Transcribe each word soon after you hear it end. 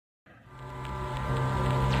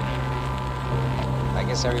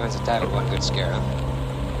guess everyone's entitled to one good scare,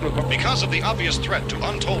 huh? Because of the obvious threat to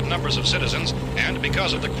untold numbers of citizens, and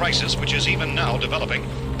because of the crisis which is even now developing,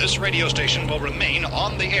 this radio station will remain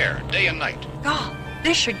on the air day and night. God,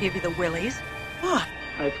 this should give you the willies. What?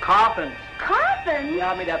 It's coffins. Coffins?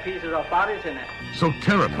 Yeah, I mean, there are pieces of bodies in it. So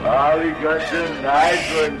terrifying. Oh, we got some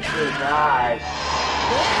nice ones tonight.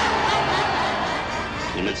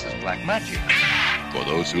 Well, this is black magic. For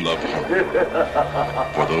those who love horror.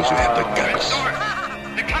 For those who have the guts.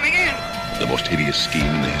 They're coming in! The most hideous scheme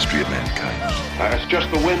in the history of mankind. It's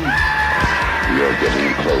just the wind. You're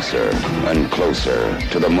getting closer and closer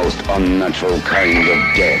to the most unnatural kind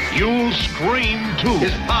of death. You'll scream too.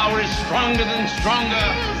 His power is stronger than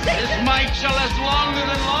stronger. His might shall last longer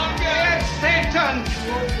than longer. It's Satan!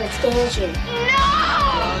 That scares you.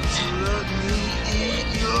 No! Let me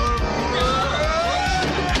eat your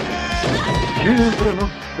Children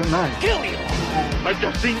of the night. Kill you! I've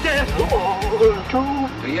just seen death.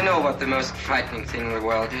 Do you know what the most frightening thing in the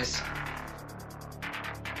world is?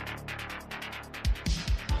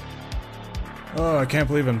 Oh, I can't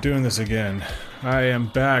believe I'm doing this again. I am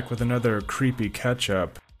back with another creepy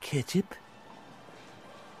Ketchup. Ketchup?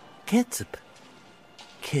 Ketchup?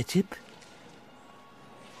 Ketchup?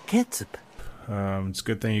 Ketchup? It's a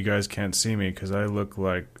good thing you guys can't see me because I look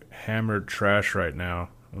like hammered trash right now.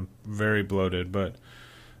 I'm very bloated, but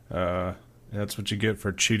that's what you get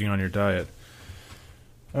for cheating on your diet.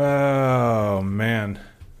 Oh, man.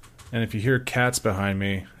 And if you hear cats behind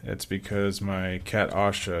me, it's because my cat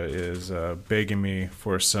Asha is begging me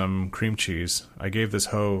for some cream cheese. I gave this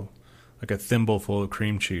hoe like a thimble full of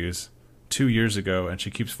cream cheese 2 years ago, and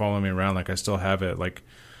she keeps following me around like I still have it. Like,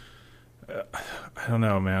 I don't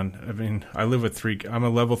know, man. I mean, I live with I'm a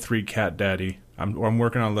level 3 cat daddy. I'm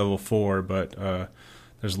working on level 4, but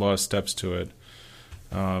there's a lot of steps to it.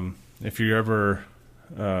 If you're ever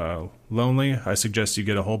lonely, I suggest you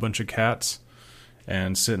get a whole bunch of cats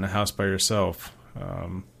and sit in a house by yourself.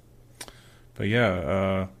 But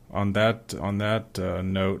yeah, on that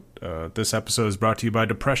note, this episode is brought to you by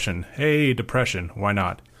depression. Hey, depression, why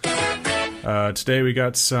not? Today we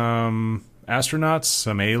got some astronauts,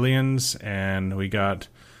 some aliens, and we got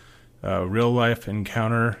a real life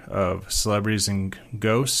encounter of celebrities and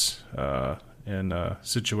ghosts in a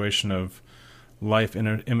situation of life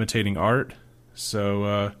imitating art.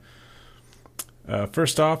 So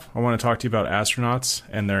first off, I want to talk to you about astronauts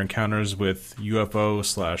and their encounters with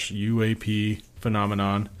UFO/UAP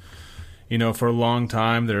phenomenon. You know, for a long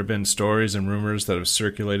time, there have been stories and rumors that have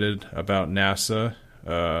circulated about NASA,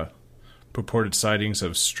 purported sightings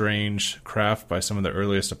of strange craft by some of the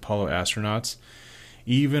earliest Apollo astronauts.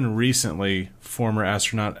 Even recently, former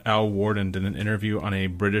astronaut Al Warden did an interview on a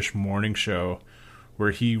British morning show where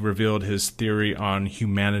he revealed his theory on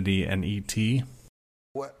humanity and ET.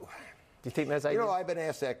 What? Do you think there's aliens? You know, I've been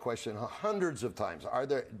asked that question hundreds of times.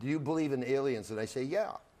 Do you believe in aliens? And I say,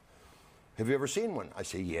 yeah. Have you ever seen one? I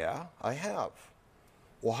say, yeah, I have.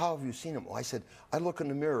 Well, how have you seen them? Well, I said, I look in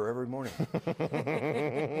the mirror every morning.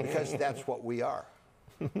 Because that's what we are.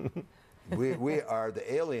 We are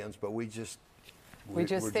the aliens, but we just think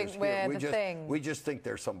we're the thing. We just think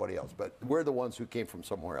they're somebody else, but we're the ones who came from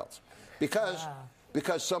somewhere else.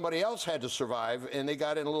 Because somebody else had to survive, and they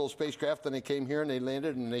got in a little spacecraft, and they came here, and they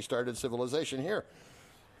landed, and they started civilization here.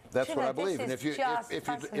 That's what I believe. And if you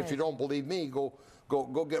don't believe me, go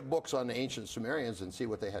get books on the ancient Sumerians and see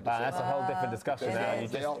what they had to say. That's a whole different discussion now.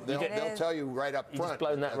 They'll tell you right up front. You've just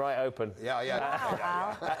blown that right open.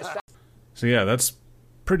 Yeah. So yeah, that's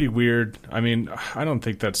pretty weird. I mean, I don't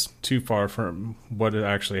think that's too far from what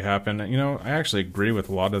actually happened. You know, I actually agree with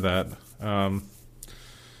a lot of that.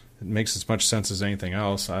 It makes as much sense as anything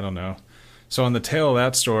else. I don't know. So on the tail of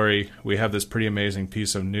that story, we have this pretty amazing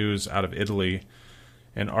piece of news out of Italy.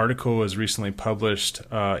 An article was recently published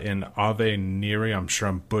in Ave Neri. I'm sure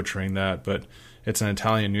I'm butchering that, but it's an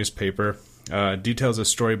Italian newspaper. Details a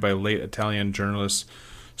story by late Italian journalist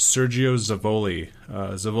Sergio Zavoli.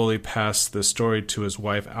 Zavoli passed the story to his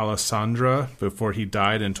wife Alessandra before he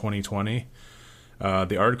died in 2020.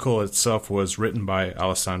 The article itself was written by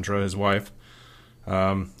Alessandra, his wife.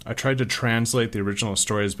 I tried to translate the original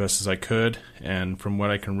story as best as I could, and from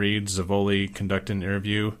what I can read, Zavoli conducted an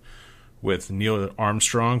interview with Neil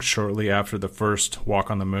Armstrong shortly after the first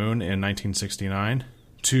walk on the moon in 1969.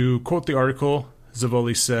 To quote the article,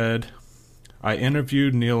 Zavoli said, "I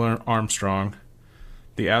interviewed Neil Armstrong.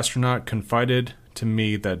 The astronaut confided to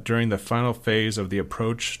me that during the final phase of the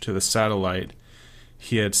approach to the satellite,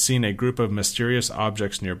 he had seen a group of mysterious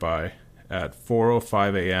objects nearby at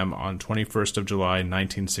 4:05 a.m. on 21st of July,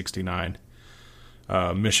 1969.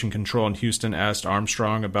 Mission Control in Houston asked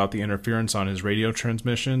Armstrong about the interference on his radio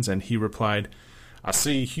transmissions, and he replied, I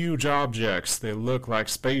see huge objects. They look like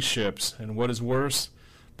spaceships, and what is worse,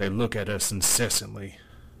 they look at us incessantly.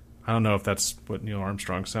 I don't know if that's what Neil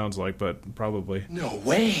Armstrong sounds like, but probably. No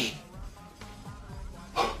way!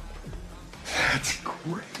 That's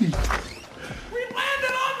great! We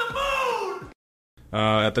landed on the moon!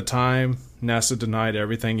 At the time, NASA denied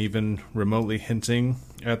everything even remotely hinting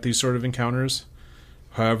at these sort of encounters.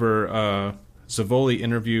 However, Zavoli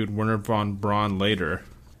interviewed Wernher von Braun later.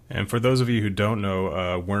 And for those of you who don't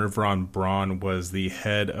know, Wernher von Braun was the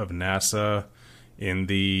head of NASA in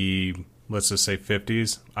the, let's just say,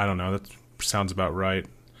 50s. I don't know, that sounds about right.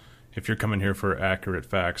 If you're coming here for accurate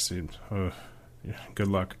facts, good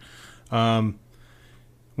luck.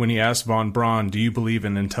 When he asked von Braun, do you believe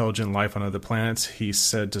in intelligent life on other planets, he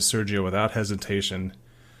said to Sergio without hesitation,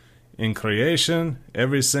 in creation,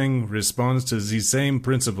 everything responds to the same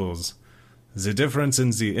principles. The difference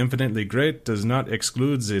in the infinitely great does not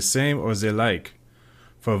exclude the same or the like.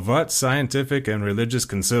 For what scientific and religious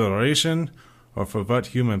consideration, or for what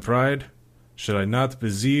human pride, should I not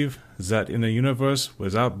believe that in a universe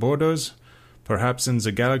without borders, perhaps in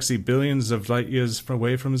the galaxy billions of light years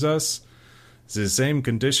away from us, the same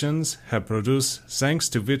conditions have produced thanks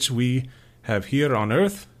to which we have here on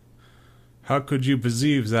Earth? How could you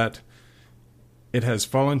believe that it has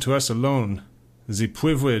fallen to us alone, the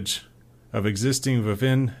privilege of existing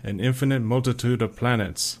within an infinite multitude of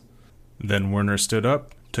planets? Then Werner stood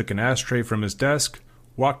up, took an ashtray from his desk,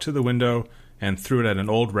 walked to the window, and threw it at an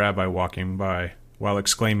old rabbi walking by, while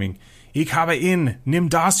exclaiming, Ich habe ihn, nimm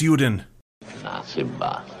das, Juden! Nazi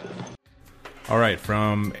bastard. Alright,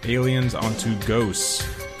 from aliens onto ghosts.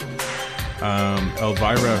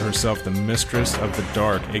 Elvira herself, the mistress of the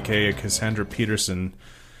dark, aka Cassandra Peterson,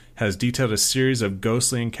 has detailed a series of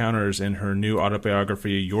ghostly encounters in her new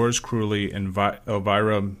autobiography, Yours Cruelly,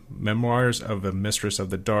 Elvira, Memoirs of a Mistress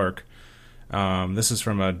of the Dark. This is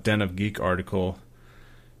from a Den of Geek article.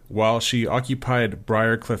 While she occupied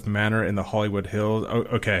Briarcliff Manor in the Hollywood Hills...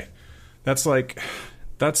 okay, that's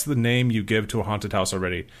the name you give to a haunted house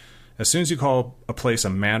already. As soon as you call a place a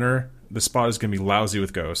manor, the spot is going to be lousy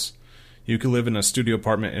with ghosts. You could live in a studio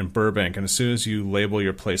apartment in Burbank, and as soon as you label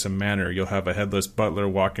your place a manor, you'll have a headless butler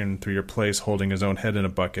walking through your place holding his own head in a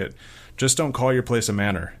bucket. Just don't call your place a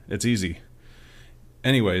manor. It's easy.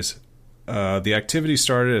 Anyways, the activity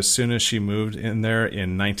started as soon as she moved in there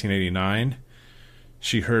in 1989.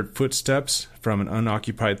 She heard footsteps from an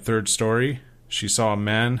unoccupied third story. She saw a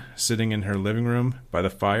man sitting in her living room by the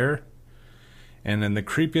fire. And in the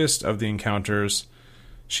creepiest of the encounters,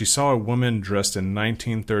 she saw a woman dressed in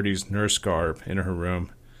 1930s nurse garb in her room,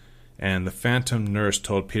 and the phantom nurse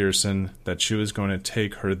told Peterson that she was going to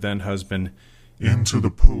take her then-husband into the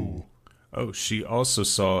pool. Oh, she also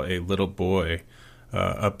saw a little boy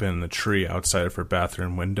up in the tree outside of her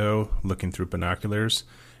bathroom window, looking through binoculars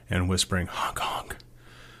and whispering, honk, honk.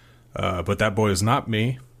 But that boy is not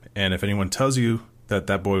me, and if anyone tells you that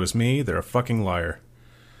that boy was me, they're a fucking liar.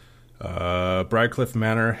 Briarcliff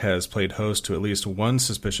Manor has played host to at least one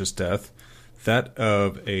suspicious death, that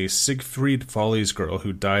of a Siegfried Follies girl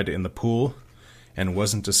who died in the pool and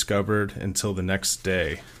wasn't discovered until the next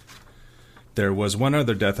day. There was one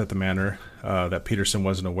other death at the manor that Peterson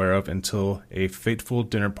wasn't aware of until a fateful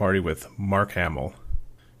dinner party with Mark Hamill.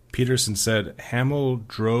 Peterson said Hamill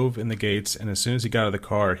drove in the gates, and as soon as he got out of the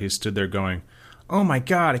car, he stood there going, "Oh my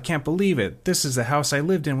God, I can't believe it. This is the house I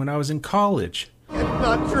lived in when I was in college." It's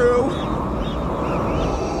not true.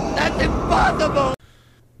 That's impossible.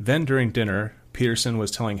 Then during dinner, Peterson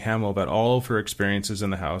was telling Hamill about all of her experiences in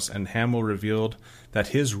the house, and Hamill revealed that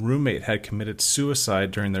his roommate had committed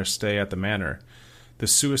suicide during their stay at the manor. The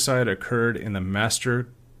suicide occurred in the master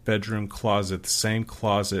bedroom closet, the same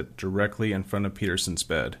closet directly in front of Peterson's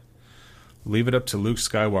bed. Leave it up to Luke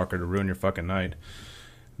Skywalker to ruin your fucking night.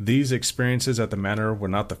 These experiences at the manor were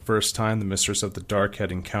not the first time the Mistress of the Dark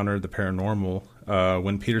had encountered the paranormal.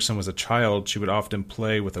 When Peterson was a child, she would often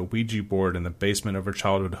play with a Ouija board in the basement of her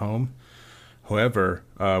childhood home. However,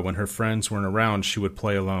 when her friends weren't around, she would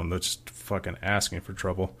play alone. That's just fucking asking for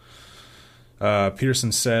trouble.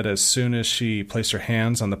 Peterson said as soon as she placed her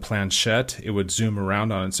hands on the planchette, it would zoom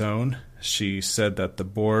around on its own. She said that the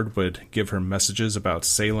board would give her messages about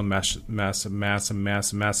Salem,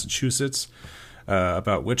 Massachusetts,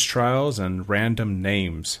 about witch trials and random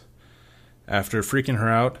names. After freaking her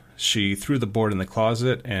out, she threw the board in the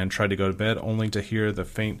closet and tried to go to bed, only to hear the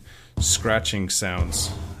faint scratching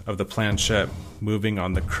sounds of the planchette moving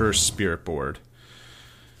on the cursed spirit board.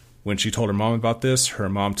 When she told her mom about this, her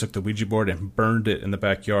mom took the Ouija board and burned it in the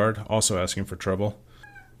backyard, also asking for trouble.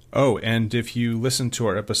 Oh, and if you listen to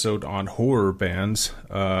our episode on horror bands,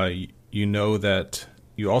 you know that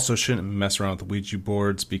You also shouldn't mess around with Ouija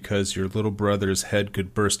boards because your little brother's head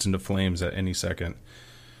could burst into flames at any second.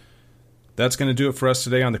 That's going to do it for us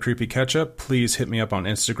today on the Creepy Ketchup. Please hit me up on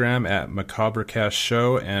Instagram at Macabrecast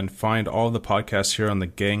Show and find all the podcasts here on the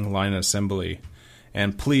Gang Line Assembly.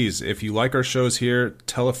 And please, if you like our shows here,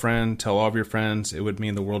 tell a friend, tell all of your friends. It would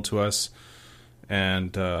mean the world to us.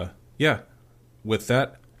 And with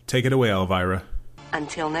that, take it away, Elvira.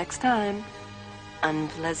 Until next time,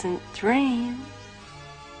 unpleasant dreams.